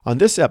On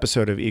this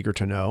episode of Eager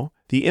to Know,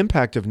 the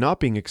impact of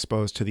not being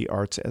exposed to the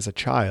arts as a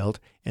child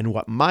and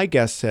what my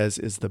guest says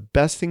is the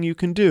best thing you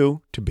can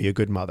do to be a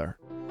good mother.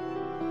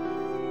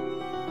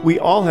 We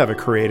all have a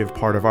creative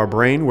part of our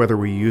brain, whether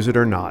we use it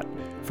or not,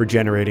 for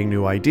generating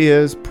new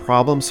ideas,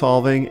 problem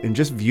solving, and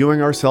just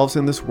viewing ourselves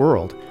in this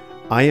world.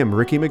 I am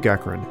Ricky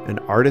McGeckran, an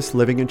artist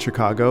living in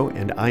Chicago,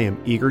 and I am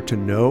eager to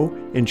know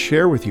and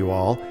share with you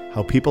all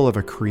how people of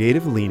a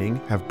creative leaning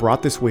have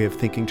brought this way of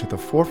thinking to the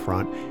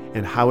forefront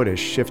and how it has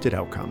shifted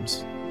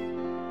outcomes.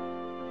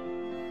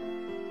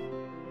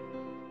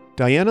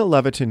 Diana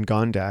Levitin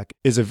Gondak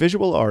is a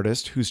visual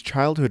artist whose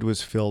childhood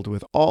was filled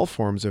with all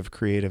forms of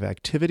creative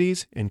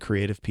activities and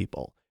creative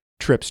people.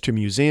 Trips to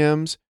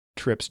museums,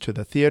 trips to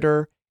the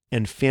theater,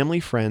 and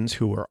family friends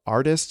who were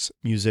artists,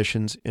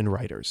 musicians, and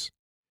writers.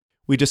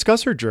 We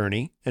discuss her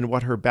journey and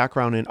what her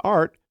background in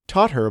art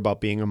taught her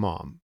about being a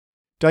mom.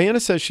 Diana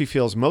says she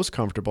feels most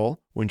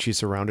comfortable when she's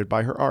surrounded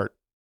by her art.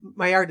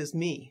 My art is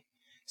me.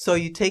 So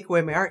you take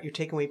away my art, you're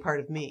taking away part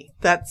of me.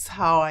 That's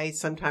how I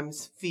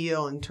sometimes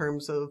feel in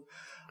terms of,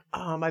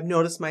 I've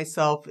noticed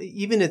myself,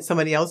 even at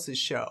somebody else's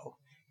show,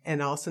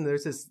 and all of a sudden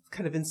there's this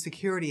kind of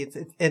insecurity.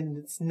 And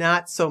it's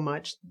not so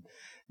much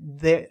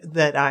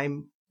that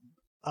I'm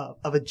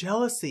of a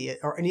jealousy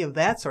or any of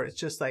that sort. It's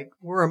just like,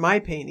 where are my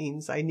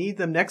paintings? I need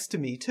them next to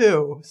me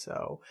too.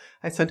 So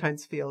I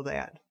sometimes feel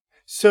that.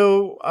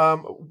 So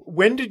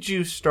when did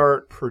you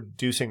start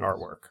producing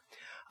artwork?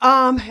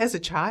 As a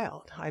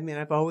child. I mean,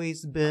 I've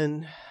always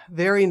been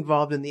very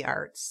involved in the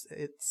arts.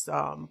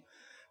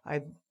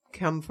 I've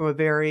come from a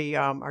very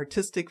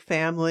artistic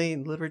family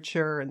in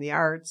literature and the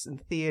arts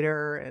and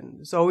theater, and it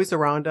was always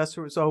around us.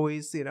 It was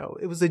always,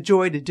 it was a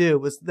joy to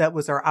do. That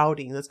was our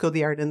outing. Let's go to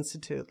the Art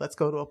Institute. Let's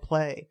go to a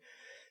play.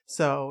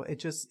 So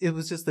it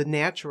was just the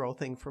natural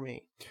thing for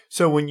me.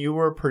 So when you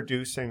were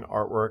producing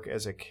artwork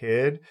as a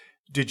kid,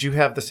 did you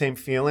have the same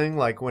feeling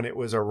like when it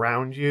was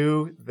around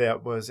you,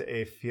 that was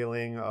a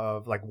feeling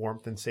of like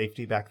warmth and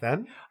safety back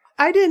then?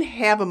 I didn't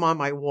have them on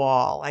my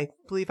wall. I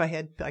believe I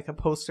had like a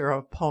poster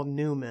of Paul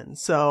Newman.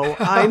 So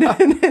I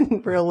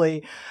didn't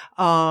really,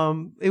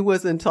 it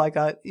wasn't until I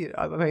got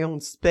my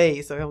own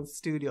space, my own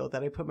studio,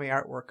 that I put my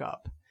artwork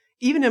up.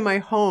 Even in my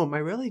home, I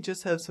really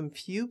just have some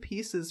few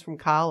pieces from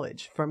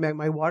college, from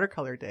my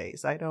watercolor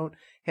days. I don't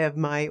have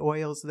my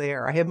oils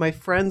there. I have my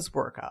friends'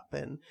 work up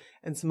and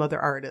some other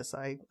artists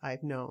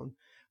I've known.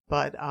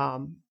 But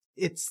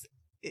it's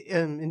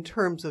in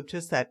terms of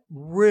just that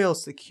real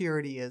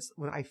security is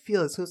when I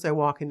feel as soon as I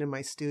walk into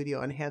my studio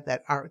and have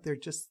that art,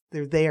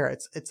 they're there.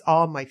 It's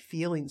all my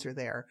feelings are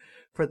there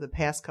for the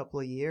past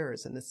couple of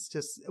years. And it's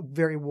just a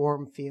very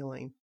warm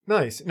feeling.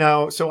 Nice.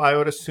 Now, so I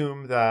would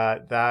assume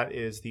that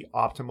is the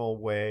optimal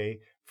way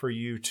for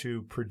you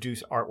to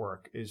produce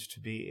artwork, is to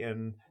be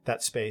in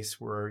that space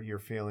where you're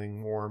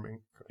feeling warm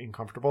and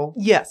comfortable.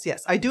 Yes.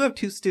 I do have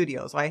two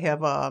studios. I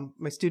have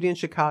my studio in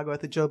Chicago at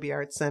the Joby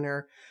Art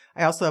Center.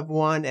 I also have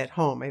one at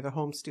home. I have a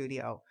home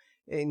studio.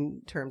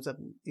 In terms of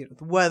the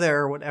weather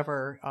or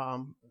whatever,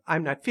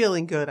 I'm not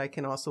feeling good, I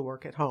can also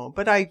work at home.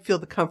 But I feel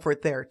the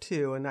comfort there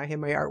too, and I have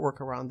my artwork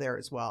around there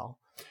as well.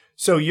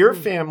 So your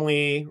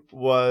family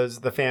was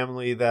the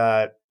family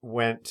that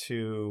went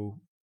to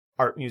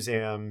art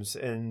museums,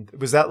 and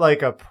was that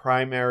like a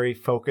primary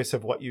focus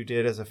of what you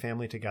did as a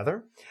family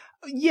together?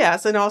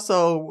 Yes, and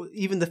also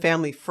even the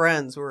family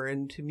friends were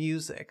into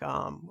music.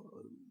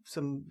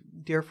 Some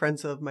dear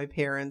friends of my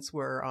parents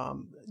were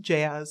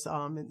jazz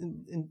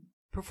and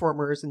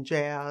performers in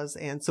jazz.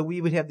 And so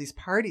we would have these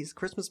parties,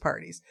 Christmas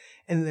parties,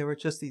 and there were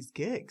just these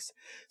gigs.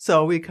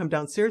 So we'd come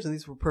downstairs and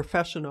these were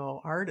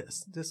professional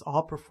artists just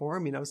all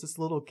performing. I was this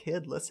little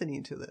kid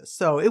listening to this.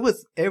 So it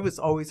was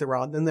always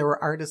around. Then there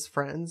were artist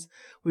friends.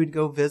 We'd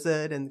go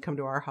visit and come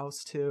to our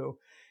house too.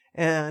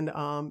 And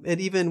it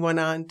even went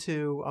on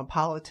to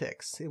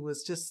politics. It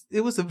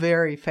was a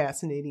very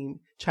fascinating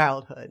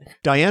childhood.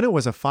 Diana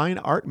was a fine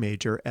art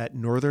major at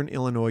Northern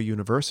Illinois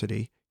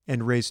University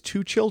and raised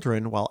 2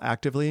 children while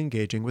actively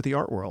engaging with the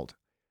art world.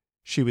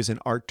 She was an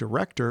art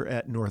director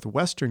at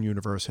Northwestern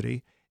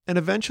University and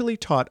eventually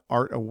taught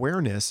art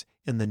awareness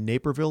in the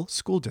Naperville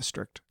School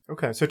District.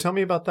 Okay, so tell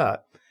me about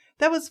that.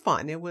 That was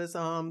fun. It was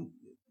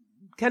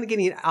kind of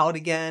getting it out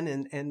again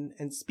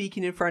and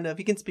speaking in front of,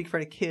 you can speak in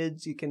front of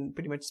kids, you can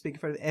pretty much speak in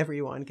front of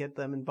everyone, get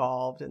them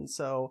involved. And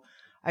so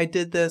I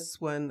did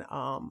this when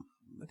I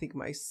think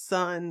my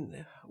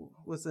son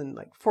was in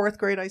like 4th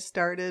grade. I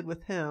started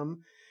with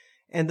him.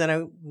 And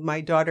then my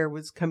daughter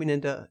was coming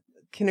into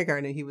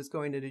kindergarten and he was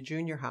going into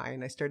junior high,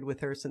 and I started with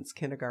her since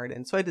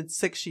kindergarten. So I did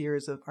 6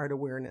 years of art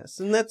awareness.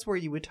 And that's where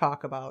you would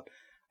talk about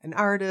an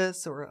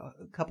artist or a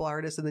couple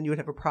artists, and then you would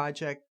have a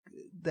project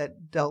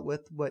that dealt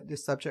with what the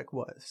subject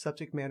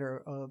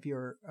matter of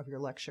your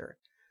lecture.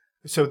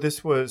 So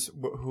this was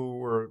who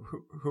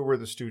were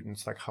the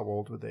students? Like, how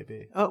old would they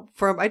be? Oh,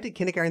 I did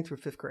kindergarten through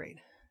 5th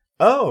grade.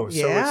 Oh,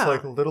 so it's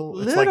like little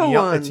it's like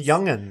ones. It's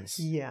youngins.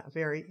 Yeah,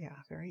 very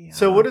young.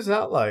 So what is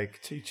that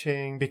like,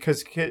 teaching?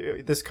 Because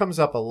this comes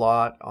up a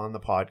lot on the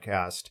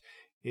podcast,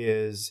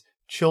 is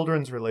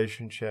children's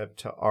relationship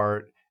to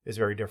art is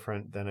very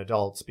different than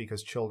adults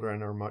because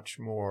children are much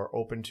more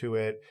open to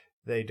it.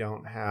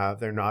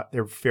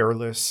 They're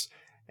fearless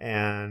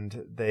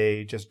and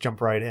they just jump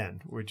right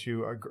in. Would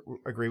you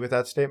agree with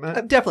that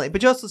statement? Definitely.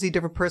 But you also see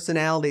different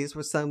personalities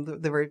where some,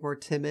 they're very more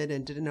timid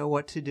and didn't know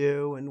what to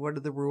do and what are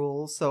the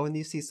rules. So when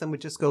you see someone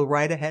just go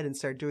right ahead and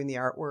start doing the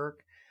artwork,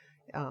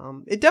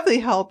 it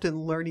definitely helped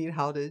in learning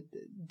how to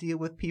deal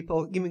with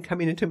people, even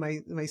coming into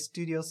my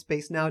studio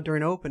space now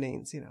during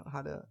openings,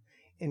 how to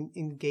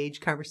engage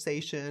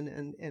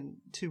conversation and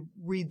to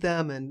read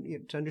them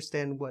and to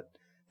understand what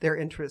their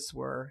interests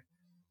were.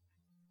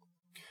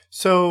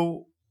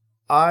 So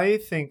I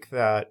think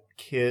that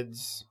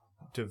kids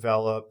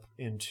develop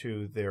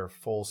into their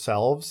full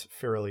selves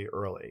fairly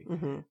early.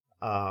 Mm-hmm.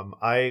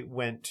 I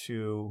went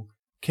to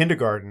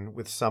kindergarten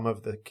with some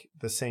of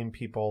the same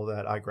people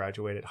that I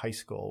graduated high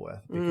school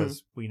with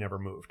because we never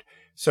moved.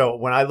 So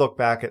when I look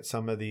back at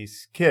some of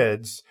these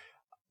kids,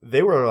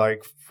 they were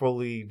like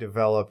fully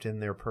developed in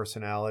their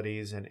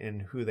personalities and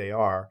in who they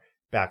are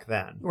back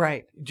then.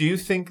 Right. Do you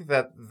think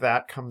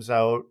that comes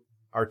out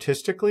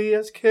artistically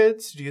as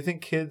kids? Do you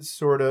think kids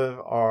sort of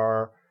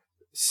are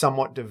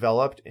somewhat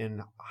developed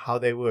in how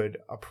they would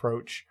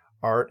approach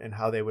art and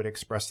how they would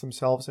express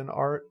themselves in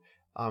art?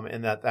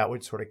 And that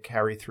would sort of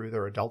carry through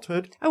their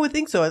adulthood? I would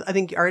think so. I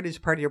think art is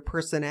part of your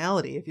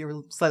personality. If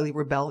you're slightly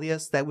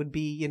rebellious, that would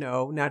be,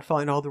 not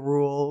following all the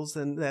rules.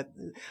 And that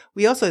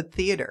we also had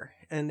theater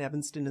in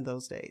Evanston in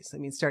those days. I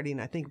mean, starting,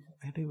 I think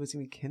it was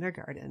in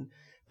kindergarten,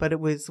 but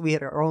we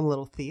had our own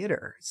little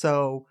theater.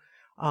 So,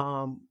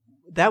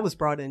 that was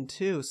brought in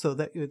too. So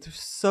that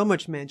there's so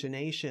much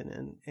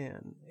imagination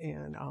and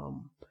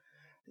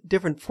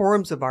different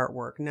forms of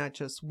artwork, not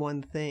just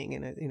one thing.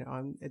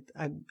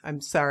 And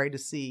I'm sorry to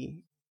see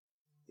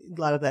a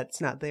lot of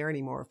that's not there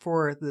anymore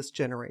for this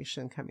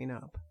generation coming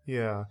up.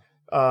 Yeah.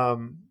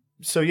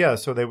 So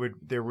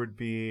there would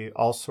be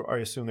also, I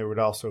assume there would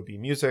also be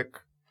music.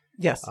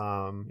 Yes.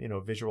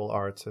 Visual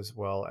arts as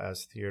well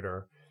as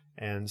theater.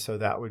 And so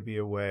that would be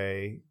a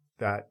way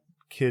that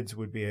kids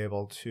would be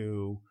able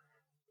to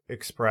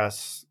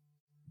express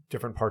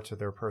different parts of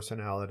their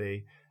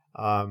personality.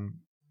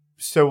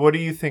 So what do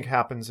you think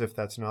happens if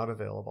that's not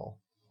available?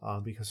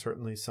 Because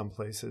certainly some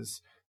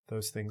places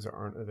those things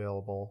aren't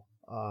available.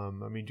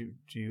 Do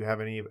you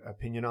have any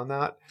opinion on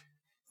that?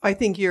 I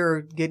think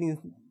you're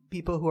getting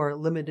people who are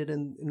limited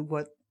in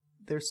what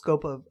their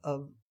scope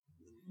of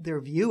their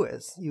view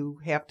is. You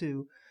have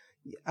to,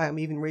 I'm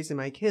even raising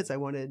my kids. I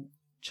wanted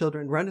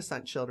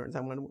Renaissance children. I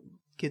wanted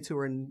kids who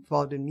were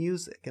involved in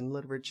music and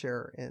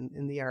literature and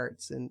in the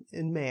arts and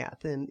in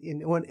math and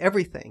in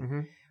everything.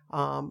 Mm-hmm.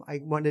 I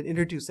wanted to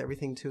introduce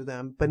everything to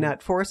them, but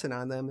not force it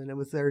on them. And it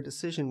was their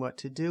decision what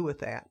to do with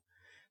that.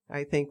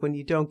 I think when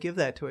you don't give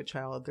that to a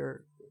child,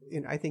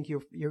 I think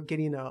you're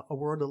getting a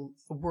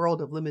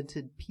world of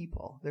limited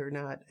people. They're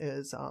not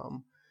as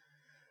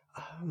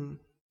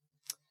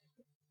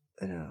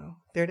they're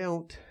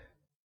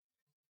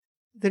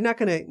not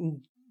going to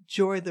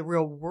enjoy the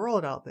real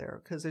world out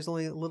there because there's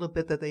only a little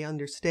bit that they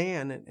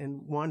understand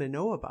and want to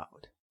know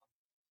about.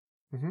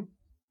 Mm-hmm.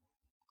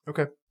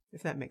 Okay.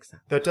 If that makes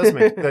sense. That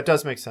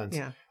does make sense.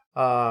 Yeah.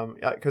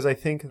 Because I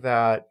think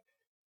that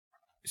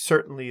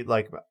certainly,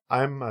 like,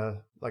 I'm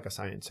a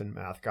science and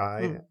math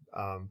guy,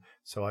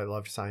 so I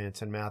loved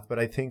science and math. But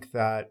I think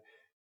that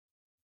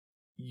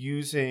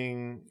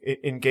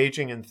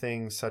engaging in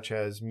things such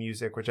as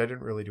music, which I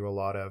didn't really do a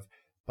lot of,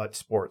 but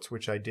sports,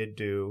 which I did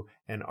do,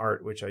 and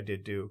art, which I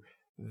did do,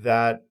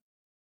 that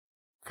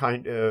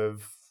kind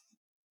of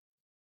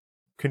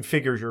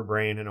configures your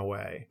brain in a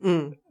way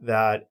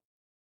that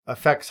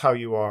affects how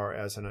you are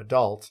as an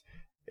adult.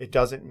 It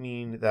doesn't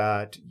mean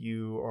that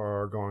you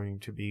are going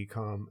to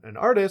become an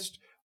artist,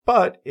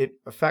 but it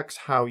affects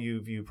how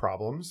you view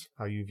problems,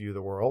 how you view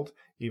the world,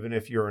 even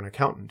if you're an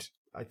accountant.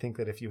 I think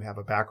that if you have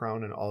a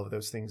background in all of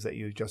those things that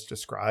you just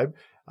described,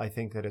 I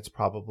think that it's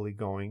probably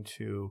going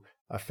to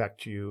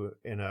affect you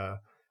in a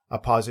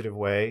positive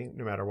way,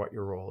 no matter what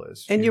your role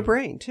is. And your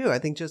brain too. I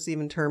think just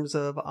even in terms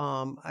of,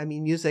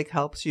 music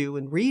helps you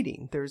in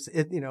reading. There's,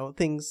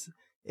 things.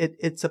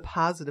 It's a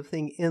positive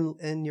thing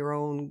in your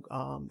own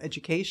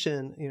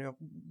education,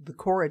 the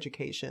core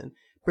education,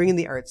 bringing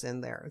the arts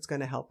in there. It's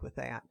going to help with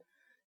that.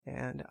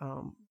 And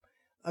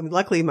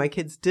luckily my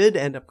kids did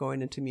end up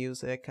going into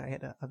music. I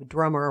had a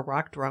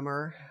rock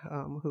drummer,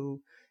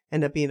 who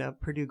ended up being a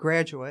Purdue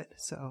graduate.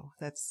 So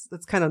that's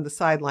kind of on the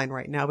sideline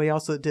right now. But he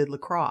also did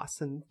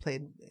lacrosse and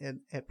played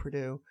at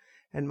Purdue.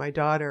 And my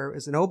daughter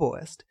is an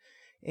oboist.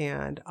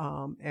 And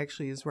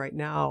actually is right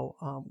now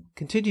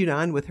continued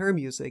on with her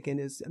music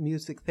and is a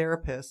music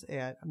therapist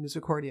at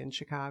Misericordia in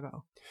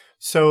Chicago.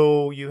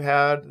 So you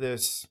had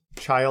this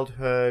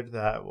childhood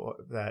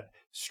that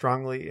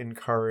strongly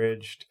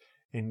encouraged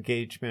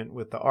engagement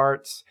with the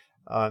arts.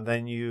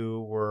 Then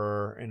you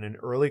were in an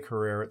early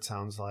career, it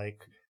sounds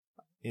like,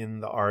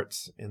 in the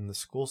arts in the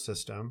school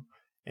system,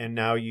 and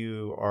now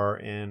you are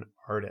an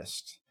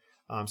artist.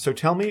 So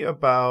tell me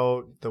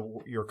about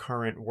your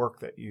current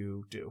work that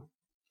you do.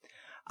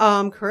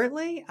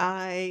 Currently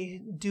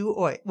I do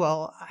oil.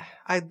 Well,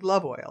 I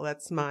love oil.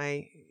 That's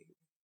my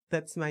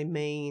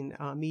main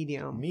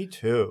medium. Me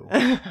too.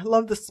 I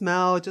love the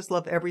smell. Just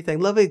love everything.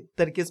 Love it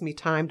that it gives me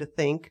time to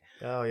think.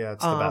 Oh yeah,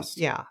 it's the best.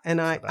 Yeah, and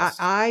It's the best.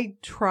 I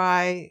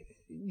try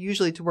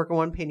usually to work on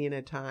one painting at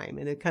a time,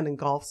 and it kind of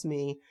engulfs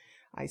me.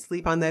 I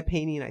sleep on that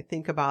painting. I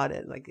think about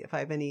it. Like if I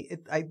have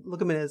I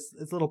look at it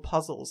as little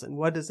puzzles, and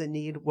what does it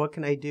need? What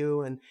can I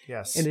do? And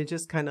Yes. and it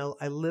just kind of,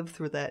 I live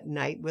through that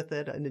night with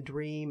it in a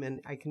dream,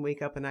 and I can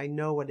wake up and I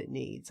know what it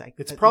needs.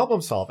 It's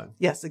problem solving.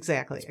 Yes,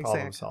 exactly. It's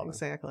problem solving.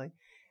 Exactly.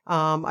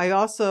 I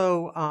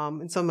also,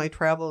 in some of my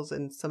travels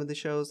and some of the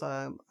shows,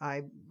 I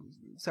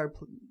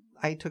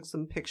took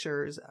some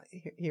pictures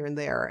here and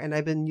there, and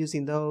I've been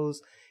using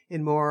those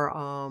in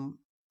more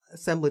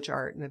assemblage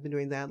art, and I've been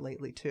doing that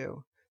lately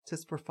too,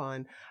 just for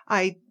fun.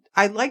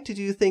 I like to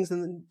do things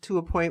to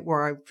a point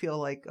where I feel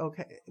like,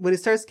 okay, when it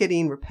starts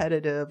getting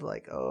repetitive,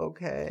 like,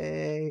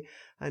 okay,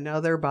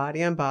 another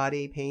body on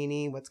body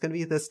painting, what's going to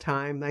be this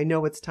time? I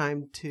know it's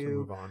time to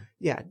move on.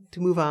 Yeah, to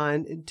move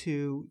on and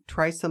to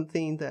try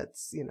something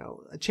that's,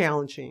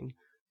 challenging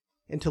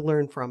and to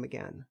learn from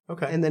again.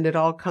 Okay. And then it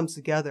all comes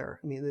together.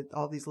 I mean,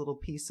 all these little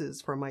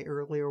pieces from my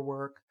earlier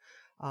work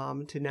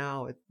to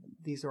now,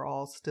 these are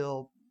all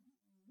still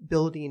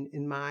building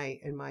in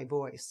my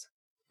voice.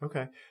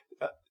 Okay.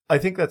 I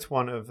think that's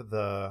one of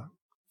the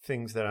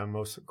things that I'm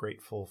most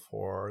grateful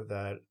for,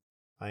 that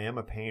I am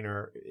a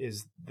painter,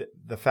 is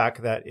the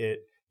fact that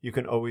you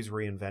can always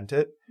reinvent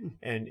it,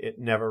 and it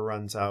never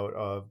runs out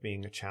of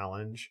being a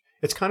challenge.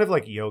 It's kind of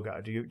like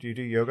yoga. Do you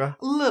do yoga?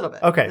 A little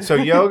bit. Okay. So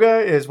yoga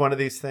is one of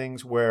these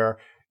things where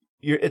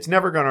you're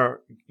never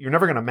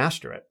gonna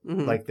master it.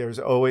 Mm-hmm. Like there's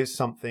always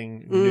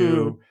something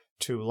new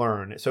to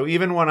learn. So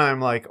even when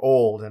I'm like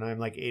old and I'm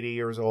like 80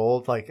 years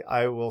old, like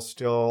I will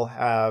still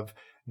have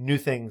new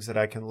things that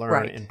I can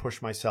learn and push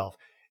myself.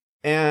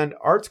 And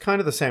art's kind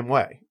of the same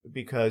way,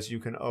 because you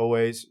can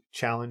always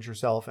challenge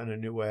yourself in a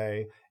new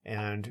way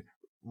and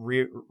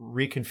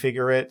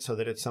reconfigure it so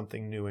that it's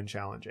something new and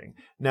challenging.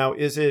 Now,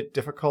 is it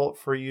difficult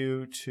for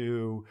you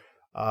to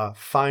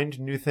find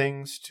new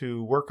things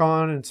to work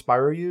on,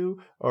 inspire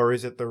you, or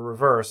is it the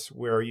reverse,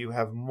 where you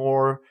have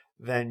more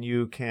than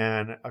you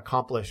can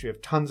accomplish? You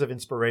have tons of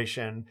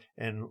inspiration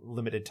and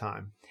limited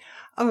time.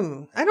 I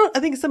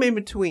think it's something in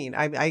between.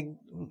 I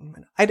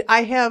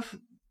have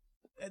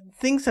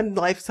things in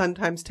life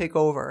sometimes take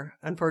over,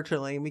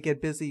 unfortunately, and we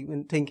get busy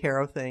and taking care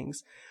of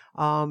things.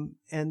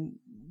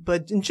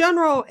 But in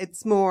general,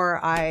 it's more,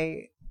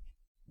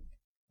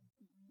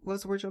 what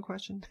was the original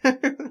question?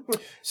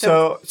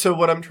 So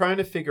what I'm trying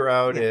to figure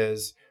out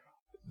is,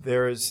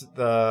 there's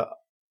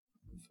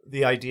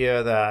the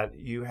idea that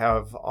you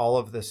have all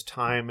of this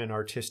time and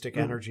artistic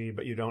energy,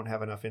 but you don't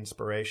have enough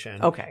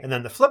inspiration. Okay. And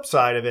then the flip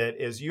side of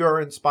it is, you're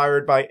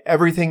inspired by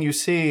everything you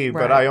see,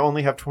 but I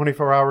only have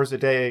 24 hours a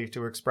day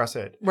to express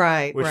it.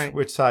 Right.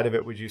 Which side of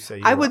it would you say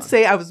I would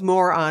say I was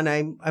more on,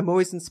 I'm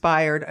always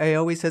inspired. I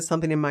always have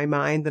something in my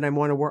mind that I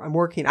want to work. I'm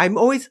working. I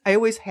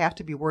always have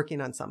to be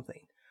working on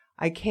something.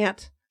 I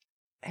can't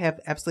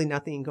have absolutely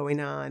nothing going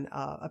on,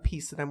 a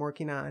piece that I'm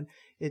working on.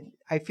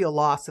 I feel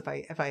lost if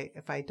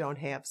I don't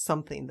have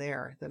something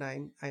there that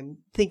I'm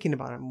thinking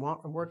about, I'm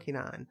working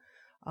on.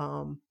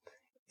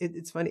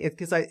 It's funny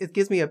because it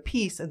gives me a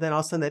piece, and then all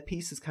of a sudden that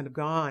piece is kind of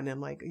gone.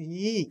 I'm like,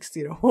 yeeks,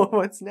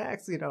 what's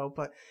next,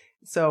 But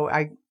so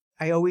I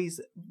always,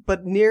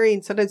 but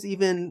sometimes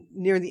even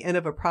near the end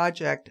of a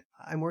project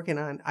I'm working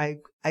on, I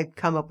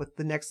come up with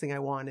the next thing I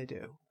want to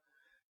do.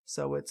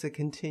 So it's a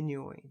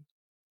continuing.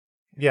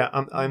 Yeah,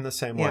 I'm the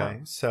same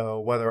way. So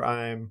whether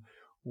I'm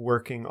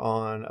working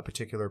on a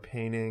particular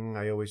painting,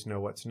 I always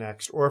know what's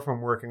next. Or if I'm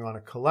working on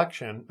a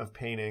collection of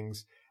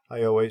paintings,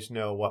 I always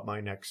know what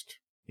my next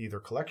either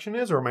collection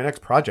is or my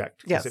next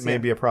project. Because it may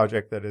be a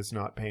project that is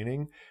not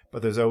painting,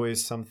 but there's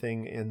always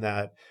something in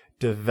that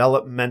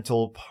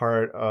developmental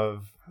part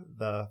of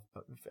the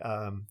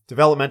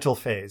developmental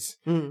phase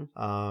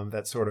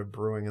that's sort of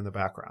brewing in the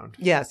background.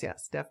 Yes,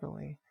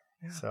 definitely.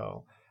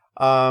 Yeah.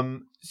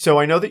 So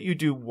I know that you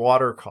do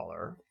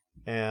watercolor,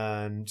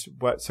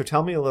 so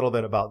tell me a little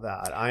bit about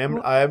that.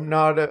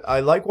 I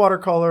like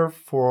watercolor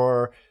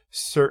for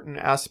certain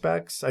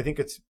aspects. I think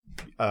it's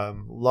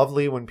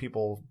lovely when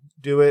people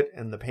do it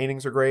and the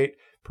paintings are great.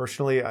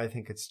 Personally, I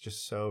think it's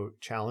just so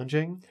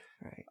challenging.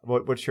 Right.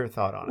 What's your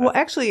thought on it? Well,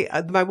 actually,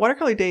 my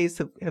watercolor days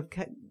have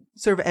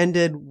sort of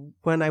ended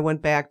when I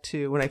went back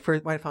to when I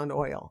found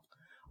oil.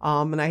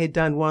 And I had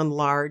done one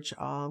large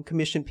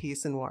commission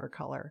piece in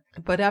watercolor.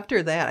 But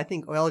after that, I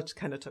think oil just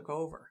kind of took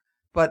over.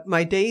 But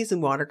my days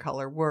in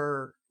watercolor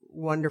were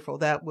wonderful.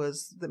 That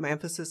was my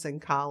emphasis in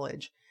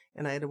college.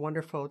 And I had a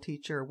wonderful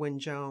teacher, Wynne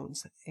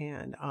Jones.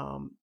 And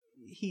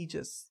he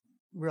just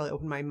really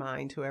opened my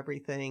mind to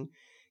everything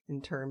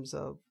in terms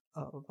of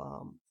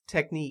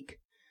technique.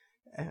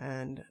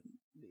 And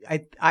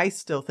I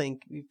still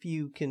think if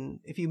you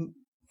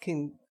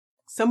can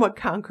somewhat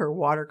conquer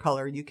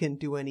watercolor, you can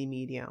do any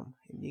medium.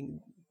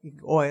 You can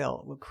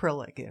oil,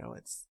 acrylic,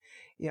 it's,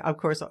 of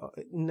course,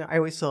 I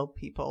always tell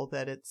people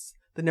that it's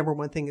the number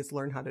one thing is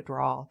learn how to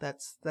draw.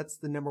 That's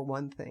the number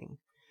one thing.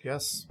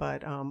 Yes.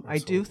 But I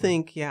do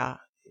think,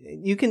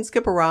 you can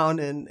skip around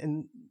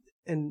and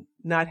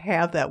not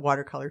have that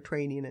watercolor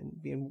training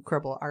and be an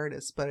incredible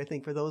artist. But I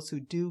think for those who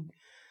do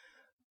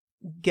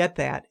get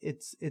that,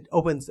 it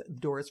opens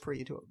doors for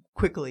you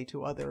quickly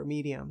to other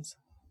mediums.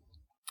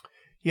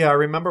 Yeah, I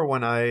remember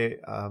when I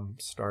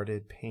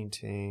started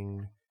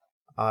painting,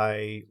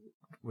 I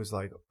was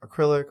like,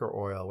 acrylic or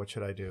oil, what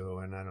should I do?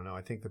 And I don't know,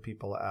 I think the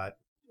people at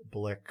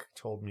Blick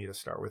told me to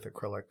start with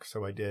acrylic,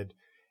 so I did.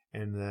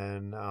 And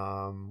then,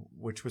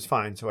 which was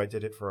fine, so I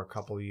did it for a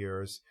couple of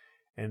years.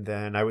 And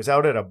then I was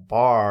out at a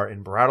bar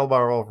in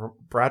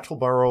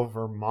Brattleboro,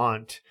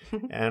 Vermont,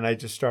 and I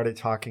just started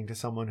talking to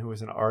someone who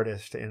was an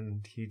artist,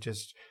 and he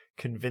just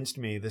convinced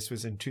me. This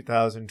was in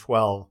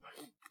 2012.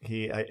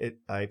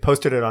 I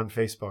posted it on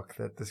Facebook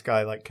that this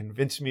guy like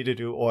convinced me to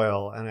do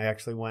oil, and I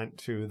actually went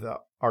to the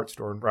art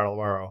store in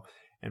Brattleboro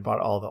and bought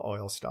all the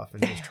oil stuff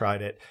and just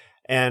tried it.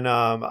 And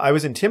I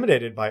was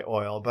intimidated by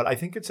oil, but I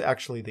think it's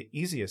actually the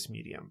easiest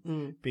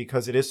medium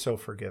because it is so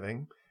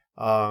forgiving.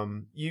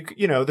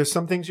 You know, there's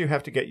some things you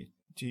have to get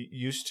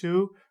used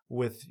to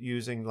with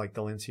using like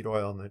the linseed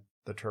oil and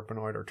the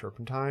terpenoid or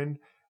turpentine.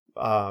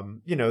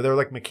 You know, they're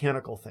like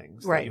mechanical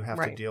things that you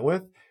have to deal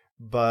with.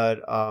 But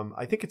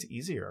I think it's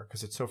easier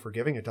because it's so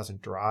forgiving. It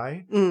doesn't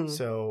dry.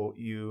 So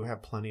you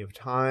have plenty of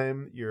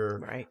time.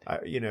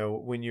 You know,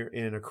 when you're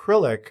in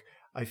acrylic,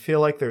 I feel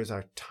like there's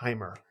a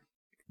timer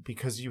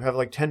because you have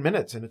like 10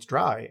 minutes and it's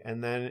dry.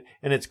 And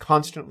it's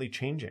constantly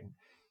changing.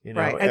 You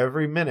know,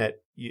 every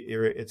minute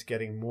it's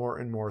getting more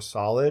and more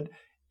solid.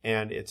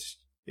 And it's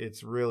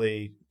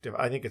really,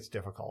 I think it's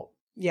difficult.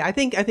 Yeah, I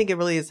think it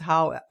really is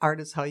how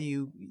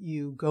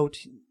you go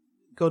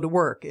to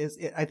work.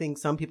 I think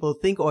some people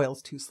think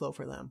oil's too slow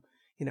for them.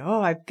 You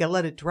know, I've got to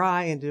let it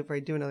dry and if I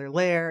do another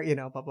layer, you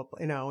know, blah blah blah.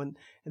 You know, and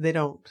they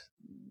don't.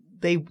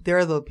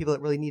 They're the people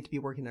that really need to be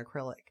working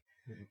acrylic.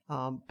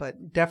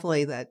 But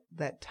definitely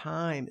that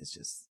time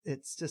is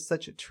it's just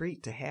such a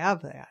treat to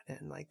have that,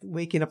 and like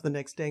waking up the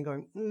next day and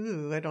going,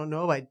 ooh, I don't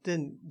know, I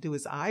didn't do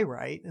his eye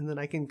right, and then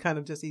I can kind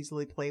of just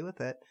easily play with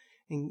it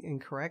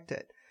and correct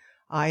it.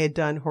 I had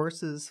done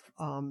horses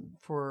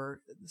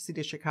for the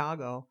city of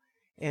Chicago.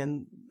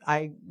 And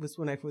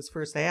when I was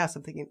first asked,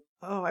 I'm thinking,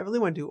 oh, I really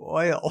want to do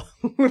oil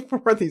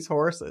for these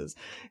horses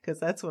because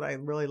that's what I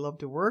really love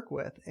to work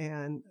with.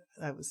 And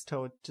I was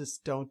told,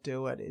 just don't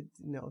do it.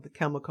 The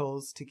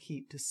chemicals to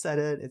set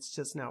it, it's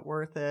just not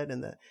worth it.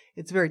 And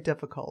it's very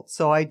difficult.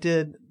 So I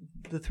did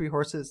the 3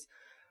 horses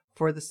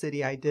for the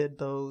city. I did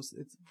those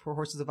for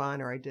Horses of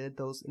Honor. I did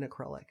those in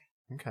acrylic.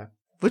 Okay.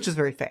 Which is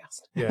very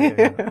fast.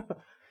 Yeah.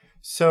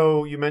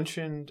 So you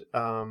mentioned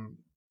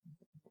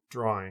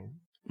drawing.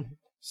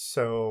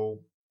 So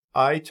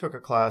I took a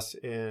class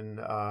in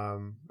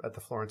at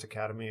the Florence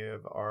Academy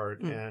of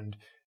Art, and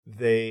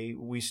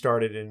we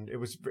started it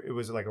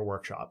was like a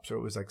workshop, so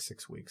it was like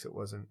 6 weeks. It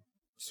wasn't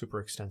super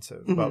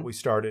extensive, but we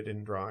started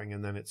in drawing,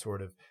 and then it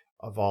sort of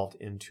evolved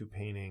into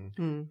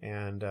painting,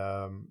 and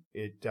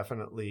it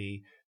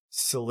definitely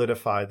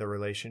solidified the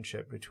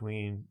relationship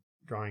between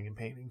drawing and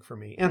painting for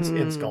me,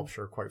 and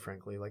sculpture, quite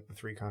frankly. Like the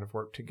 3 kind of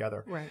work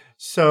together. Right.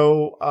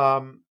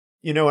 So.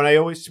 You know, and I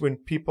always, when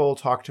people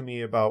talk to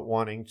me about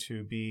wanting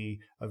to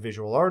be a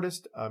visual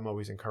artist, I'm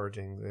always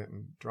encouraging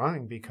them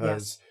drawing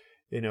because,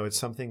 you know, it's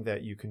something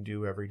that you can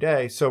do every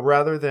day. So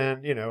rather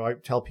than, you know, I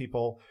tell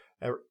people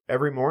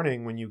every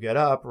morning when you get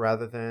up,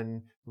 rather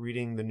than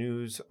reading the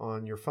news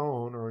on your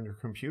phone or on your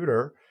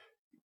computer,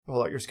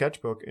 pull out your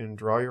sketchbook and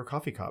draw your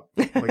coffee cup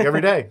like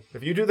every day.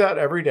 If you do that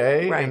every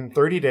day in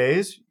 30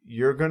 days,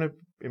 you're going to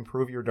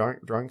improve your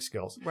drawing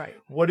skills. Right.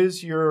 How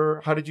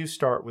did you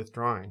start with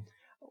drawing?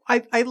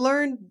 I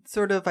learned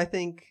sort of, I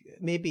think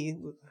maybe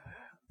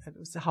it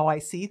was how I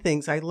see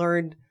things. I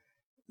learned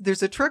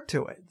there's a trick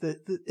to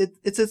it.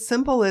 It's as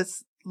simple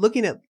as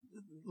looking at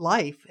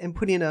life and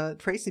putting a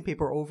tracing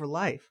paper over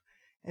life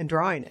and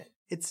drawing it.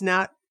 It's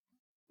not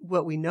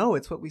what we know,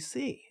 it's what we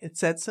see.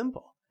 It's that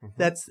simple.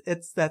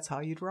 That's how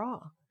you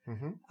draw.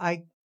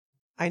 I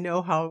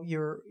know how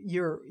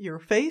your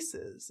face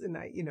is and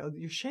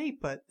your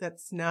shape, but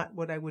that's not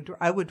what I would draw.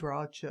 I would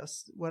draw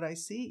just what I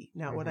see,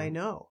 not what I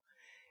know.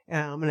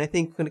 And I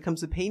think when it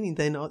comes to painting,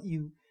 then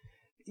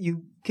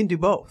you can do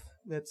both.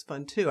 That's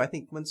fun too. I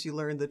think once you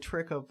learn the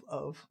trick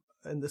of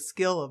and the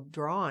skill of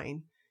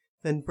drawing,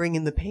 then bring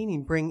in the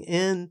painting, bring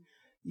in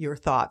your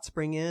thoughts,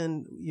 bring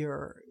in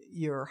your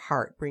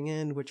heart, bring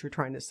in what you're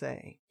trying to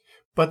say.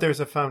 But there's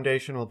a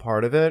foundational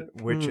part of it,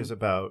 which is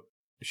about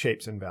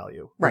shapes and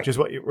value, which is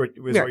what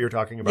you're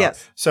talking about.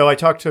 Yes. So I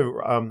talked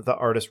to the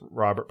artist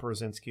Robert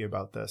Porozinski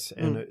about this,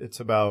 and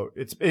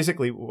it's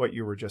basically what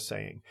you were just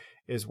saying,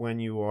 is when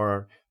you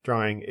are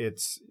drawing,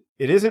 it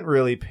isn't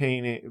really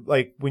painting.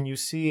 Like when you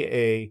see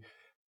a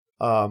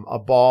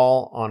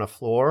ball on a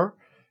floor,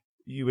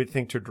 you would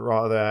think to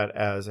draw that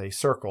as a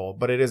circle,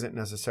 but it isn't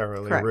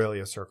necessarily really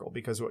a circle,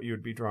 because what you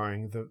would be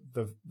drawing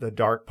the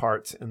dark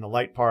parts and the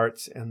light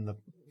parts and the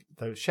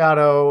the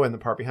shadow and the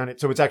part behind it.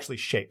 So it's actually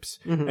shapes.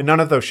 Mhm. And none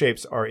of those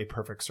shapes are a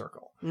perfect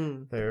circle.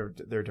 Mm.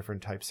 They're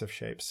different types of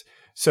shapes.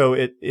 So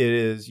it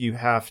is, you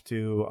have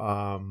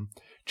to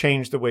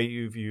change the way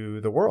you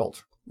view the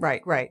world.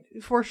 Right.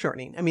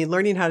 Foreshortening. I mean,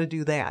 learning how to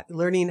do that,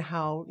 learning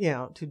how,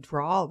 to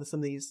draw some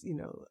of these,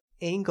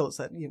 angles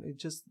that,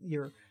 just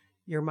your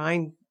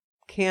mind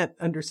can't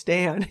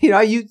understand.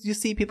 You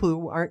see people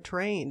who aren't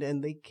trained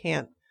and they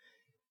can't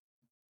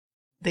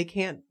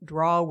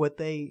draw what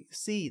they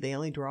see. They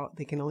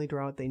can only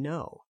draw what they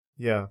know.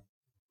 Yeah.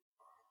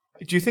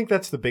 Do you think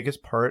that's the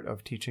biggest part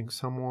of teaching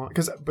someone?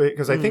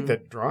 Because I think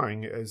that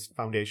drawing is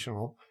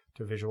foundational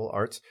to visual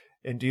arts.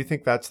 And do you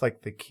think that's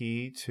like the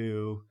key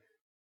to,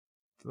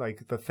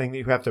 like, the thing that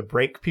you have to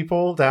break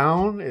people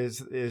down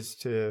is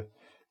to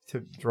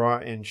draw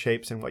in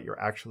shapes and what you're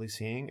actually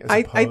seeing,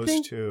 as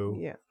opposed to.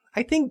 Yeah,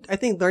 I think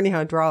learning how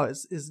to draw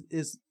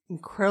is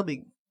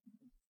incredibly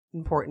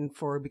important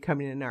for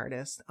becoming an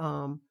artist.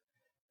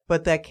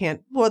 But that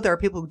can't. Well, there are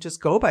people who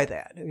just go by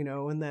that,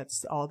 and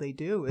that's all they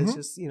do is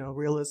just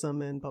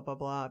realism and blah blah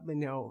blah.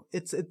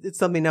 It's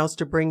something else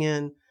to bring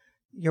in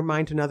your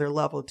mind to another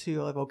level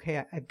too. Like,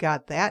 okay, I've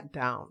got that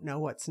down. Now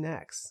what's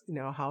next?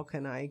 How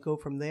can I go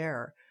from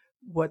there?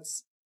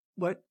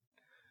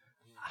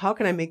 How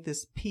can I make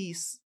this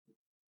piece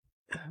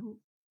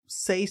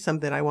say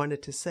something I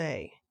wanted to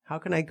say? How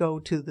can I go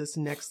to this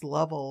next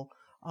level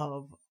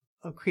of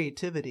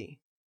creativity?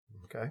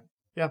 Okay.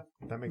 Yeah,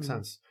 that makes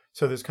sense.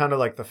 So there's kind of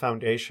like the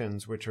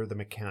foundations, which are the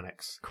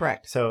mechanics.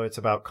 Correct. So it's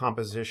about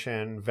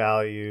composition,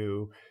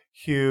 value,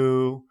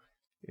 hue,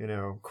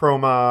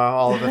 chroma,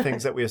 all of the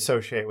things that we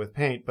associate with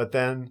paint. But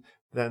then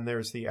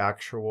there's the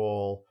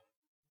actual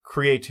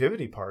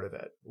creativity part of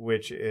it,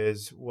 which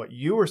is what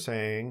you were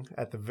saying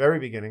at the very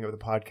beginning of the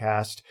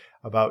podcast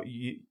about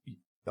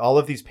all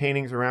of these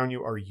paintings around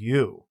you are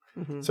you.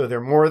 Mm-hmm. So they're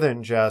more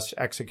than just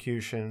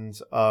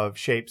executions of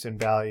shapes and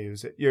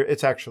values.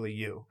 It's actually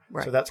you.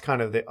 Right. So that's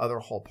kind of the other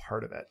whole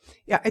part of it.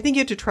 Yeah, I think you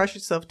have to trust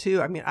yourself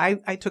too. I mean,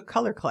 I took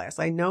color class.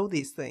 I know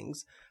these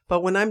things.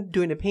 But when I'm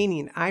doing a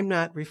painting, I'm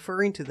not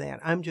referring to that.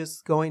 I'm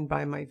just going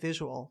by my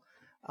visual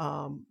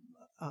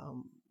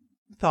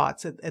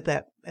thoughts at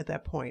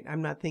that point.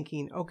 I'm not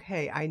thinking,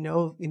 okay, I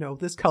know,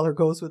 this color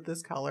goes with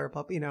this color,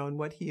 and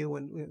what hue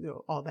and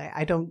all that.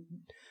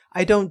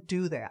 I don't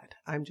do that.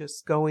 I'm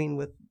just going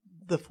with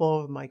the flow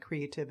of my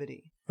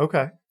creativity.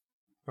 Okay.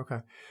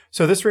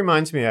 So this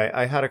reminds me,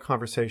 I had a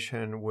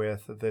conversation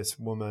with this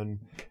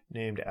woman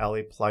named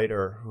Allie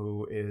Pleiter,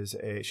 who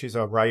she's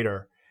a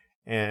writer,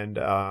 and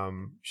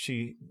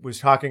she was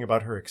talking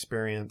about her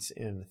experience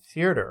in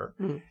theater,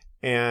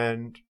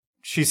 and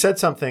she said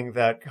something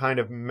that kind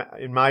of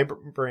in my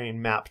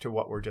brain mapped to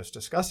what we're just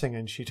discussing.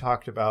 And she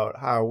talked about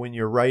how when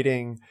you're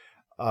writing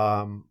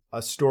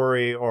a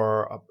story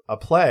or a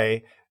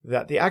play,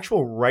 that the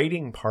actual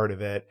writing part of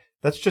it,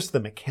 that's just the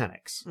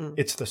mechanics.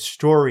 It's the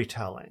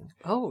storytelling.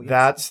 Oh,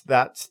 yes.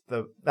 That's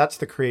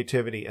the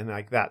creativity, and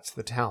like that's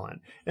the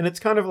talent. And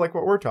it's kind of like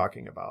what we're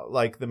talking about,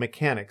 like the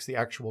mechanics, the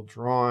actual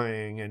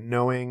drawing, and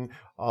knowing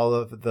all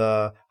of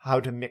the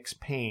how to mix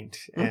paint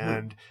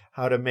and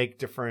how to make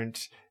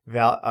different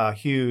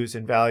hues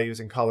and values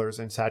and colors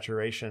and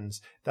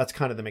saturations. That's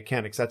kind of the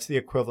mechanics. That's the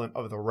equivalent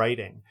of the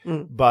writing.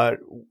 But,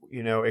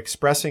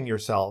 expressing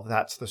yourself,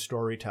 that's the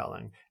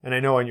storytelling. And I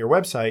know on your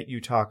website,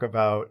 you talk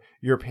about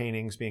your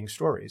paintings being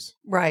stories.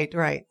 Right.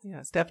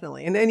 Yes,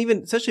 definitely. And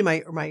even especially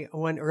my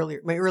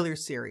earlier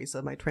series,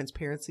 my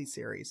transparency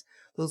series,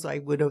 those I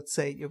would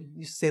say, you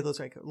used to say those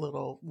are like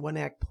little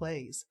one-act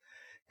plays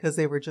because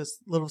they were just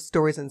little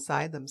stories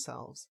inside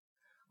themselves.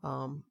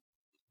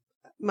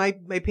 My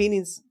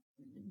paintings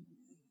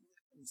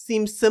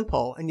seem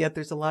simple, and yet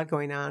there's a lot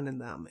going on in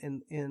them.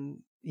 And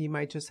you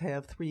might just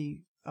have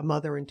a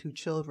mother and two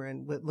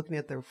children looking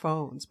at their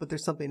phones, but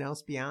there's something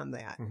else beyond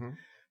that.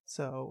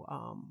 So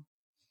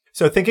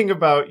thinking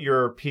about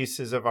your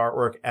pieces of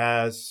artwork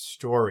as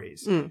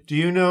stories, do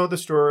you know the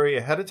story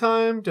ahead of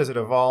time? Does it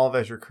evolve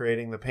as you're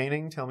creating the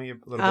painting? Tell me a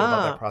little bit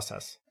about that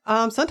process.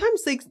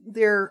 Sometimes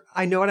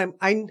I know what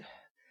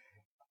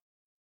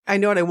I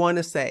know what I want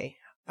to say.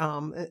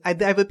 I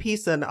have a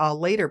piece, a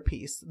later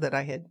piece that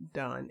I had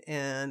done,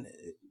 and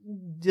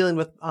dealing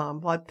with a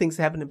lot of things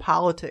that happened in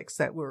politics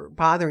that were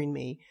bothering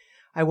me.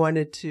 I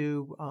wanted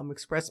to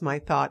express my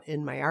thought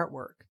in my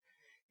artwork.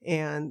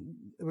 And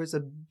there was a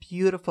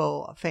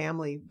beautiful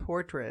family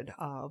portrait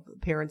of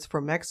parents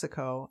from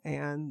Mexico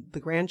and the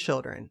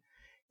grandchildren.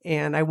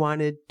 And I know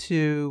what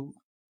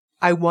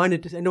I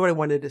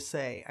wanted to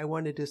say. I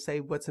wanted to say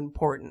what's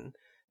important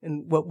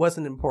and what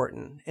wasn't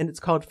important. And it's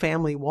called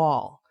Family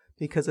Wall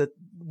because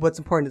what's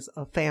important is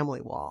a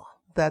family wall.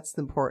 That's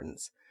the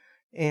importance.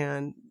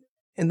 And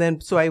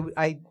then, so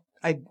I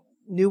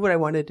knew what I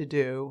wanted to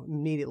do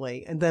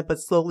immediately. And then, but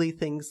slowly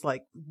things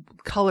like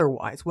color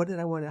wise, how did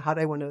I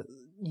want to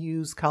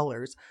use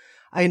colors?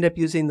 I ended up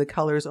using the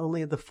colors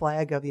only of the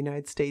flag of the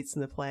United States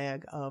and the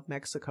flag of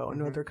Mexico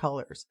and other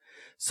colors.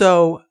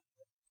 So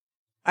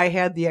I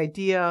had the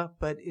idea,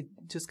 but it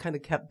just kind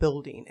of kept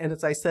building. And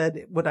as I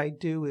said, what I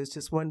do is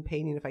just one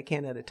painting if I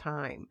can at a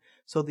time.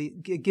 So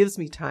it gives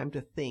me time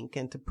to think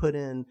and to put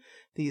in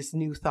these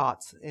new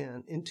thoughts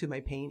into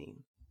my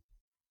painting.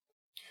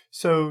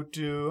 So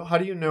how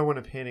do you know when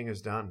a painting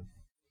is done?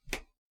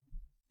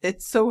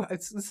 This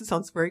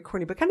sounds very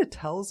corny, but it kind of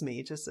tells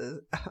me, it just says,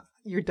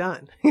 you're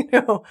done.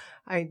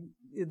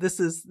 This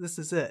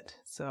is it.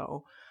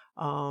 So,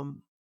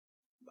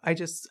 I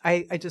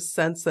just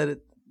sense that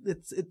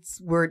it's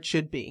where it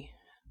should be.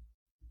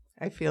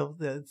 I feel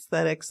the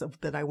aesthetics of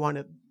that I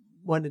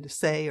wanted to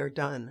say are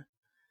done.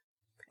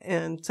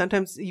 And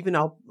sometimes even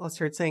I'll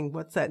start saying,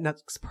 what's that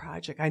next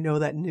project? I know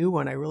that new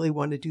one. I really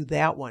want to do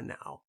that one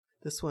now.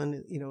 This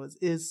one,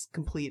 is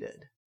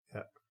completed.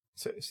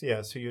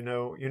 Yeah. So you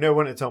know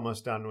when it's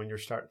almost done when you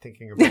start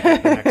thinking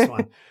about the next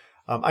one.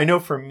 I know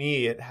for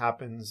me, it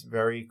happens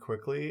very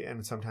quickly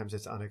and sometimes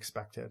it's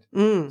unexpected.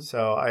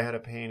 So I had a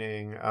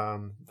painting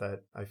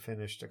that I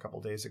finished a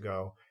couple days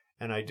ago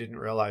and I didn't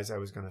realize I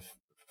was going to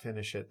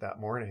finish it that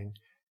morning.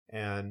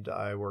 And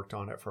I worked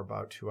on it for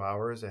about 2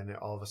 hours and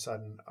all of a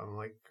sudden I'm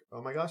like,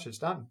 oh my gosh, it's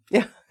done.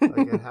 Yeah.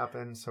 Like it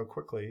happened so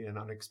quickly and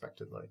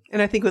unexpectedly.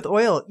 And I think with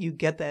oil, you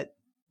get that,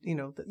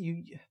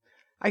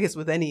 I guess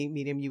with any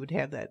medium, you would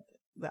have the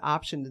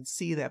option to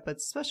see that, but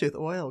especially with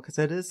oil, because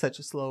it is such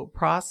a slow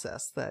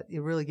process that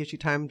it really gives you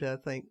time to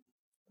think,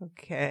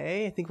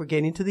 okay, I think we're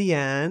getting to the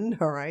end.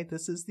 All right,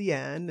 this is the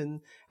end.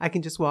 And I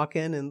can just walk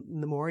in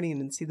the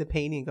morning and see the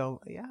painting and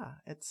go, yeah,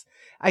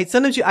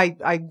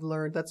 I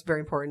learned that's very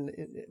important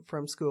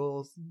from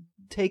schools.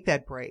 Take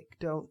that break.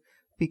 Don't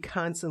be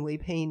constantly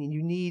painting.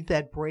 You need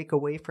that break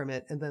away from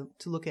it and then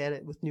to look at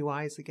it with new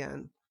eyes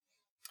again.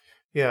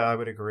 Yeah, I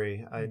would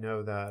agree. I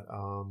know that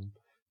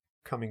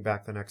coming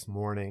back the next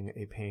morning,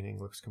 a painting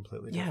looks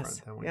completely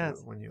different than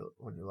when you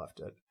left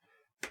it.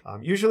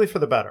 Usually for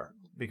the better,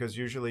 because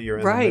usually you're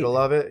in the middle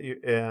of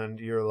it and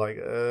you're like,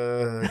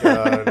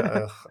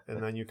 God,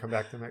 and then you come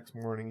back the next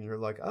morning and you're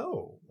like,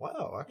 oh,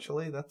 wow,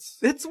 actually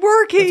it's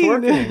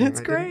working. It's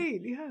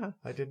great. Yeah.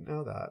 I didn't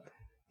know that.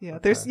 Yeah,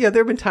 okay. There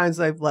have been times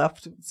I've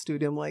left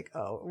studio. I'm like,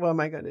 oh, what am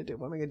I going to do?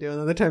 What am I going to do? And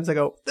other times I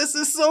go, this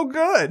is so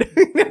good.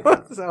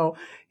 So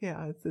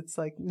yeah, it's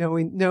like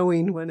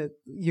knowing when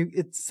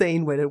it's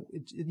saying what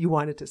you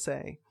want it to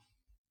say.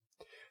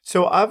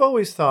 So I've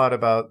always thought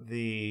about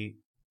the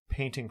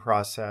painting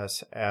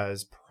process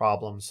as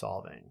problem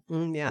solving.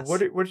 Yes.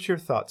 What's your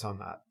thoughts on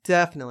that?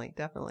 Definitely.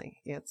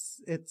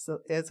 It's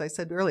as I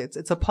said earlier,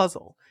 it's a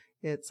puzzle.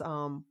 It's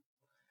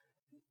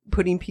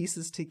putting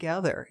pieces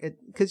together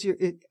because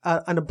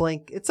on a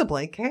blank, it's a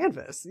blank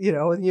canvas,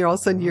 and you're all of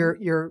a sudden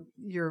you're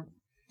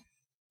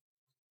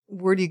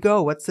where do you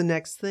go? What's the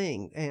next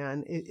thing?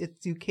 And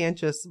you can't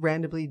just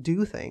randomly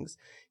do things.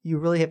 You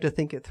really have to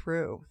think it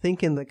through.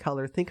 Think in the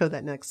color. Think of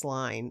that next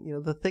line.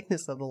 The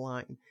thickness of the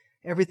line.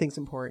 Everything's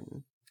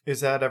important.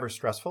 Is that ever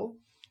stressful?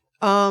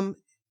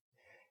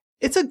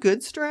 It's a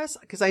good stress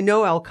because I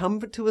know I'll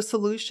come to a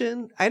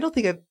solution. I don't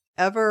think I've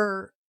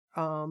ever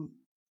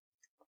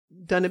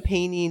done a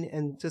painting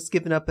and just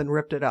given up and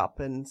ripped it up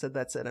and said,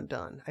 that's it, I'm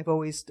done. I've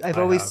always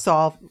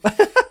solved.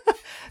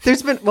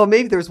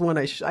 Maybe there's one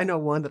I know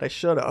one that I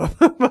should have,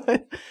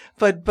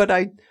 but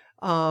I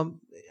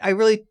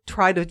really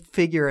try to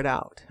figure it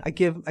out. I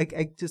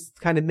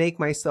just kind of make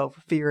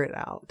myself figure it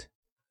out.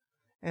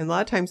 And a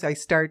lot of times I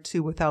start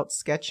without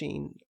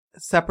sketching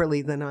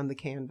separately than on the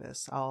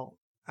canvas.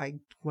 I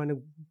want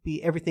to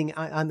be everything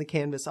on the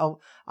canvas.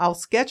 I'll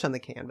sketch on the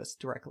canvas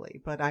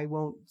directly, but I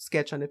won't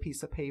sketch on a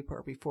piece of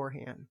paper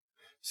beforehand.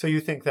 So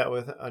you think that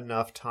with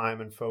enough time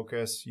and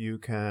focus, you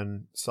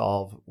can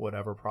solve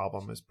whatever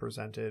problem is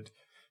presented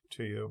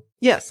to you?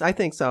 Yes, I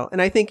think so.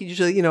 And I think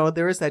usually,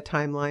 there is that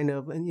timeline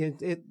of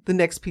the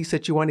next piece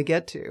that you want to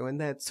get to, and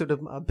that's sort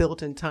of a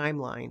built-in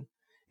timeline.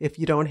 If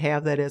you don't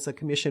have that as a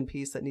commission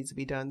piece that needs to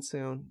be done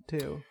soon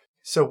too.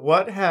 So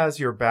what has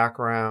your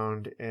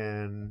background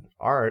in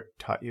art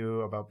taught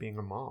you about being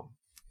a mom?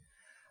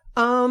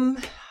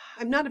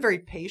 I'm not a very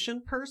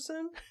patient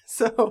person,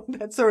 so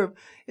that's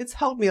it's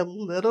helped me a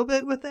little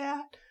bit with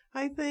that,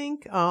 I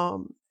think.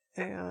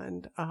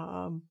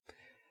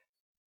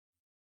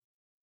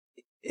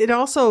 It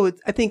also,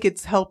 I think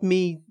it's helped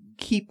me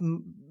keep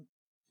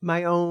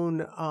my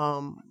own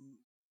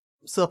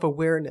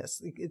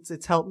self-awareness.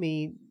 It's helped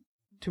me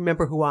to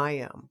remember who I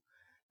am.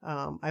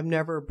 I've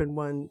never been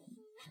one.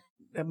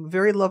 I'm a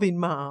very loving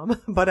mom,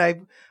 but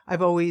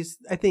I've always,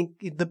 I think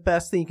the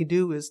best thing you can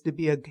do is to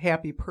be a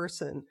happy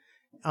person,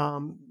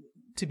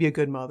 to be a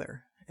good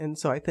mother. And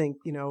so I think,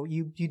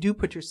 you do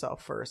put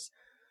yourself first.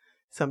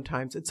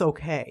 Sometimes it's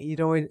okay. You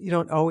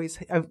don't always,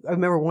 I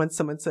remember once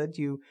someone said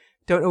you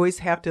don't always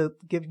have to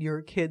give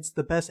your kids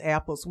the best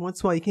apples.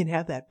 Once in a while you can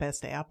have that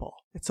best apple.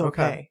 It's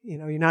okay.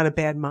 You're not a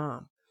bad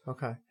mom.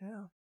 Okay.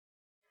 Yeah.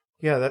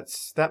 Yeah,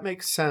 that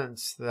makes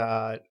sense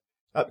that,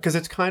 because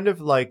it's kind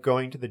of like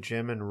going to the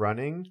gym and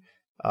running.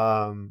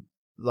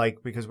 like,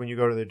 because when you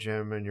go to the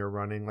gym and you're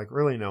running, like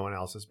really no one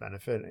else is going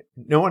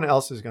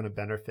to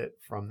benefit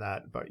from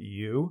that but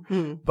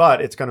you,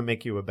 but it's going to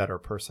make you a better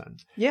person.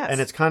 Yes.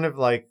 And it's kind of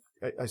like,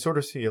 I sort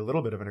of see a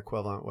little bit of an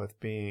equivalent with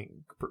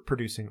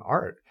producing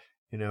art.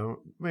 You know,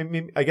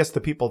 I guess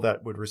the people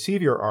that would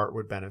receive your art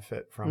would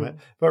benefit from it,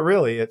 but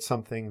really it's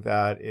something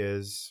that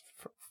is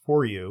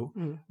for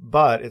you,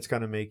 but it's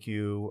going to make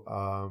you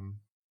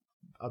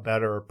a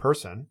better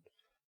person.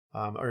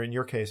 Or in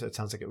your case, it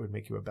sounds like it would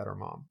make you a better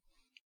mom.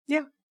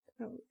 Yeah.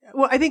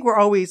 Well, I think we're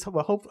always,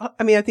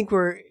 I think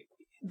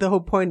the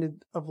whole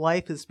point of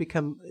life is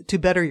to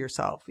better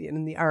yourself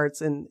in the arts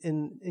and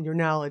in your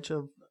knowledge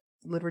of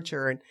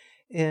literature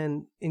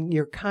and in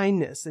your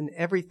kindness and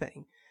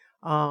everything.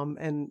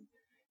 And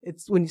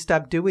it's when you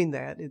stop doing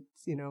that,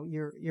 it's,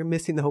 you're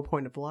missing the whole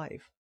point of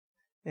life.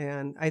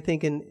 And I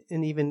think in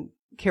even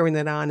carrying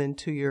that on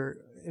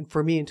and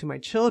for me, into my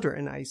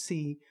children, I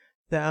see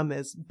them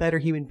as better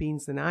human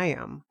beings than I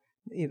am.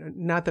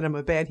 Not that I'm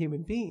a bad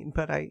human being,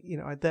 but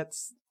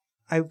that's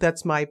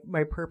my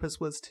purpose,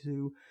 was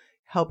to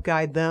help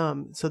guide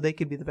them so they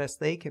could be the best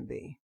they can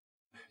be.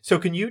 So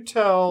can you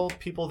tell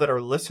people that are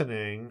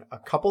listening a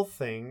couple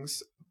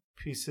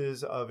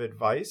pieces of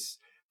advice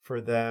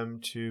for them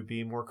to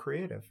be more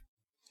creative?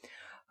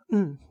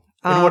 In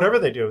whatever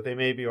they do. They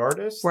may be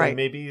artists, right. They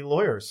may be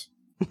lawyers.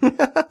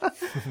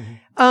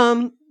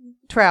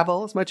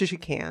 Travel as much as you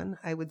can,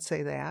 I would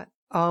say that.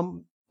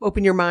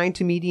 Open your mind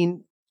to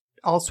meeting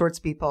all sorts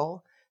of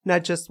people,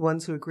 not just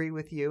ones who agree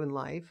with you in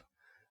life.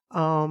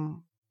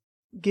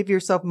 Give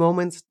yourself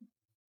moments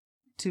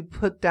to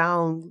put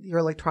down your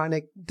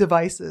electronic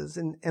devices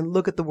and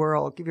look at the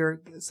world. Give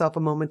yourself a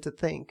moment to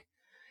think.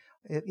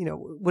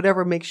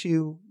 Whatever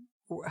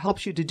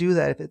helps you to do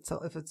that.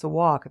 If it's a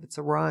walk, if it's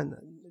a run,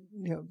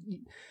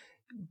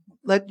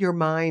 let your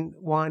mind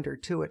wander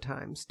too at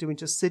times,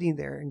 just sitting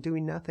there and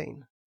doing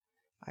nothing.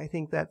 I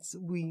think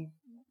we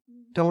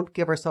don't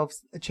give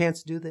ourselves a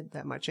chance to do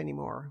that much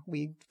anymore.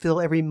 We fill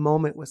every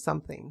moment with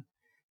something,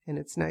 and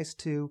it's nice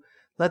to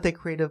let the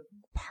creative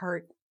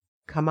part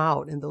come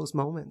out in those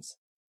moments.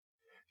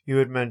 You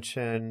had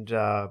mentioned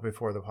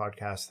before the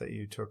podcast that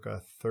you took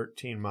a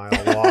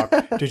 13-mile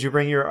walk. Did you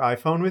bring your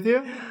iPhone with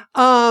you?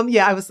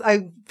 Yeah,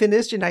 I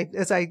finished, and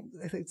as I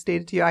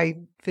stated to you, I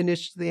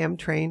finished the M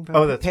Train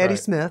from Patti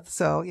Smith.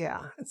 So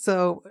yeah,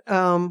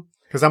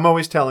 because I'm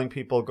always telling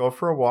people, go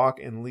for a walk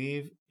and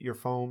leave your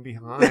phone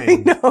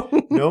behind.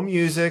 No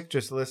music,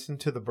 just listen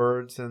to the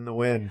birds and the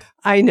wind.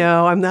 I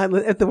know. I'm not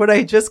what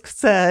I just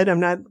said.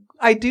 I'm not.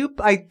 I do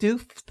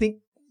think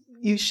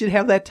you should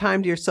have that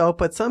time to yourself,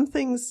 but some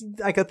things,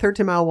 like a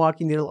 13-mile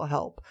walk, you need a little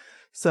help.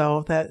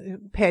 So that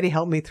Patti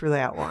helped me through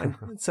that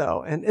one.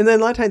 So, and then a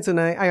lot of times when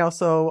I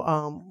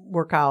also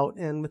work out,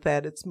 and with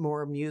that, it's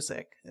more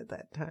music at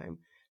that time.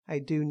 I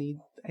need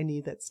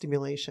that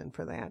stimulation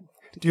for that.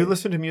 Do you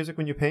listen to music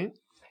when you paint?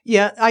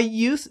 Yeah, I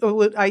used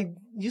to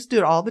do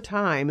it all the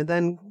time, and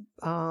then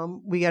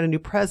we got a new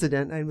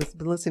president. I've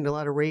been listening to a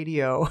lot of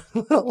radio,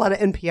 a lot of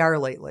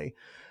NPR lately,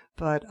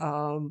 but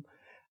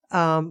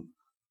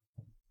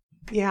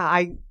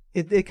yeah,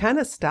 it kind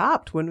of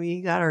stopped when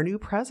we got our new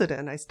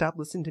president. I stopped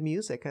listening to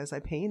music as I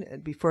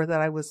painted. Before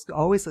that, I was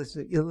always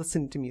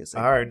listening to music.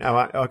 All right.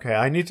 Now, okay,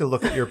 I need to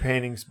look at your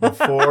paintings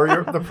before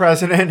you're the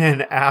president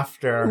and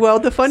after. Well,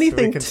 the funny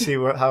thing, we can see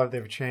how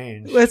they've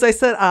changed. As I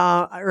said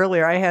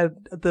earlier, I had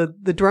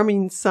the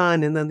drumming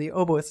son and then the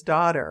oboist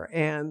daughter,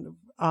 and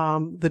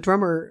the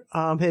drummer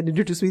had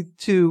introduced me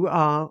to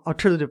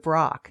alternative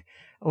rock,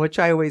 which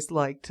I always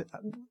liked.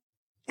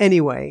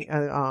 Anyway,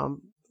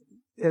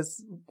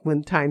 as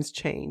when times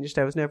changed,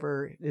 I was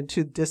never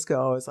into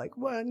disco. I was like,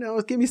 well,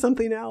 no, give me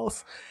something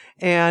else.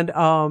 And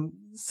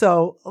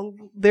so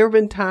there have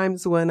been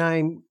times when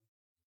I'm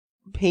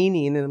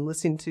painting and I'm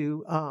listening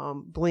to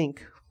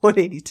Blink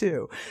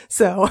 182.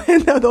 So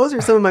and those are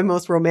some of my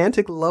most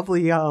romantic,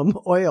 lovely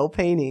oil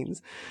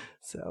paintings.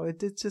 So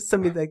it's just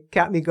something that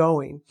got me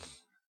going.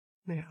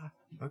 Yeah.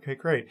 Okay,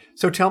 great.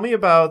 So tell me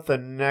about the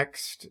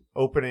next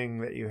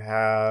opening that you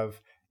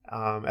have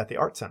at the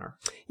Art Center.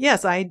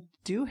 Yes, I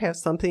do have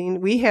something.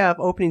 We have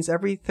openings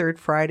every third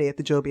Friday at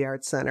the Joby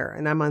Art Center,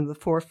 and I'm on the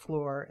 4th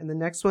floor. And the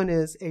next one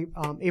is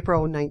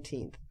April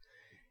 19th.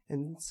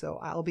 And so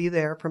I'll be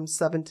there from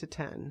 7 to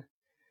 10.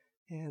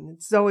 And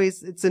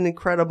it's an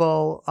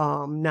incredible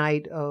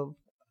night of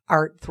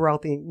art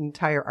throughout the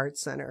entire Art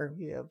Center.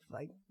 We have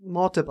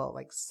multiple,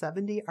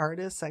 70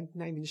 artists. I'm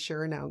not even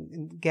sure now,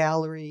 in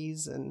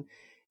galleries, and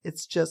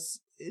it's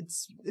just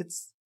it's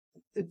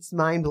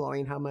mind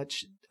blowing how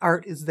much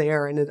art is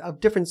there, and of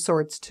different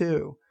sorts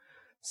too.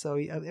 So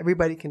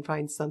everybody can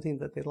find something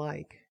that they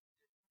like,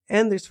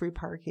 and there's free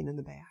parking in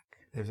the back.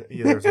 There's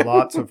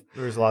lots of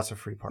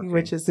free parking,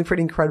 which is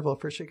pretty incredible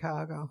for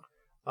Chicago.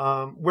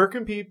 Where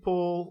can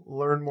people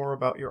learn more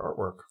about your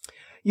artwork?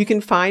 You can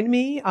find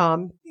me.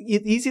 The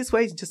easiest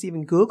way is just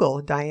even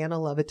Google Diana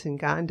Levitin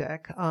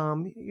Gondek,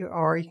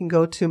 or you can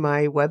go to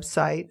my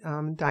website,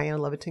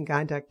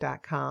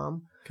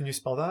 DianaLevitinGondek.com. Can you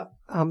spell that?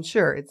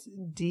 Sure. It's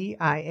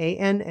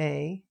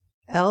DianaLevitin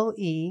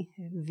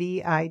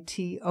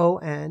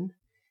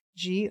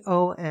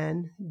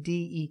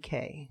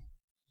LevitonGondek.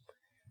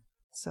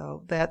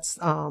 So that's,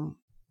 and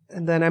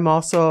then I'm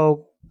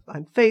also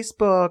on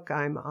Facebook,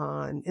 I'm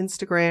on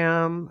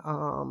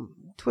Instagram,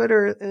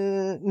 Twitter,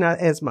 not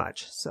as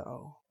much.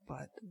 So,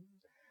 but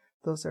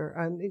those are,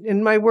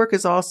 and my work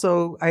is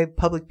also, I have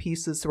public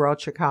pieces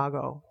throughout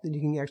Chicago that you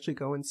can actually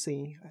go and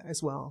see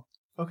as well.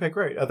 Okay,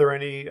 great. Are there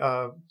any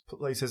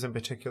places in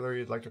particular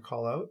you'd like to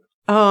call out?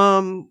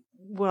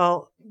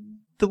 Well,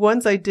 the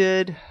ones I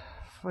did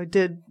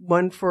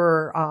one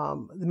for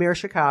the mayor of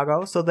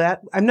Chicago. So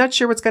that, I'm not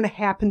sure what's going to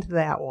happen to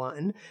that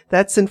one.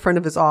 That's in front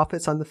of his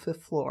office on the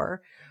 5th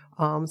floor.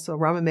 So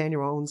Rahm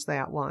Emanuel owns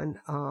that one.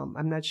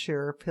 I'm not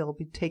sure if he'll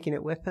be taking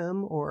it with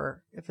him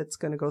or if it's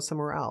going to go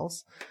somewhere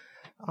else.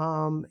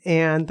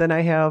 And then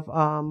I have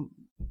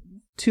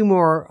 2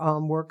 more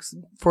works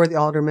for the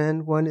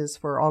alderman. One is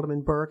for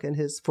Alderman Burke in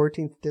his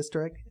 14th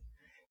district.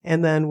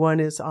 And then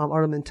one is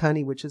Alderman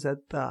Tunney, which is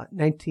at the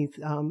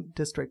 19th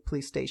district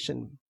police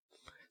station.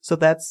 So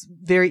that's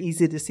very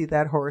easy to see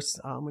that horse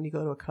when you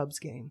go to a Cubs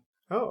game.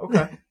 Oh,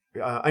 okay.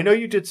 I know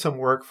you did some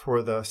work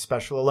for the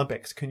Special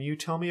Olympics. Can you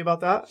tell me about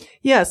that?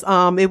 Yes.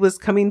 It was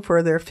coming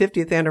for their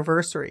 50th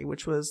anniversary,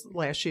 which was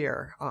last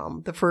year.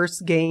 The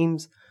first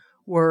games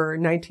were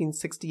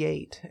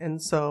 1968.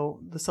 And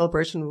so the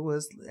celebration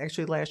was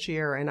actually last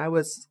year. And I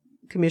was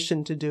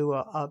commissioned to do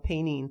a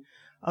painting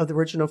of the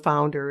original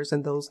founders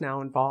and those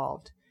now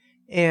involved.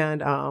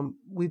 And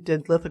we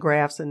did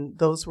lithographs, and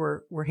those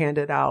were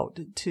handed out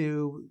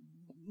to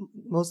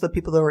most of the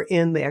people that were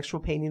in the actual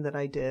painting that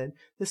I did.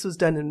 This was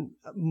done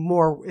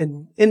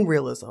in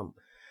realism.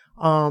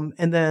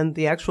 And then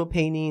the actual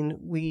painting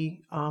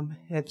we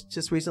have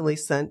just recently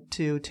sent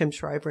to Tim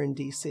Shriver in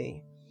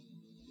D.C.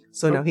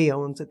 So now he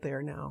owns it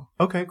there now.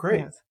 Okay, great.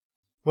 Yes.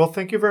 Well,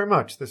 thank you very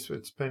much.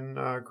 It's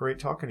been great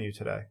talking to you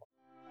today.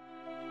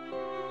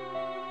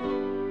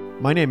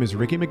 My name is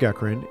Ricky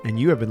McGuckran, and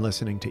you have been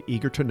listening to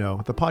Eager to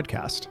Know, the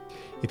podcast.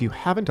 If you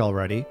haven't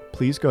already,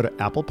 please go to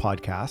Apple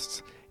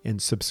Podcasts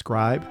and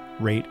subscribe,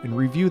 rate, and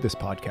review this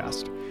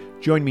podcast.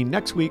 Join me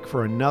next week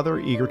for another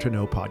Eager to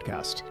Know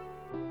podcast.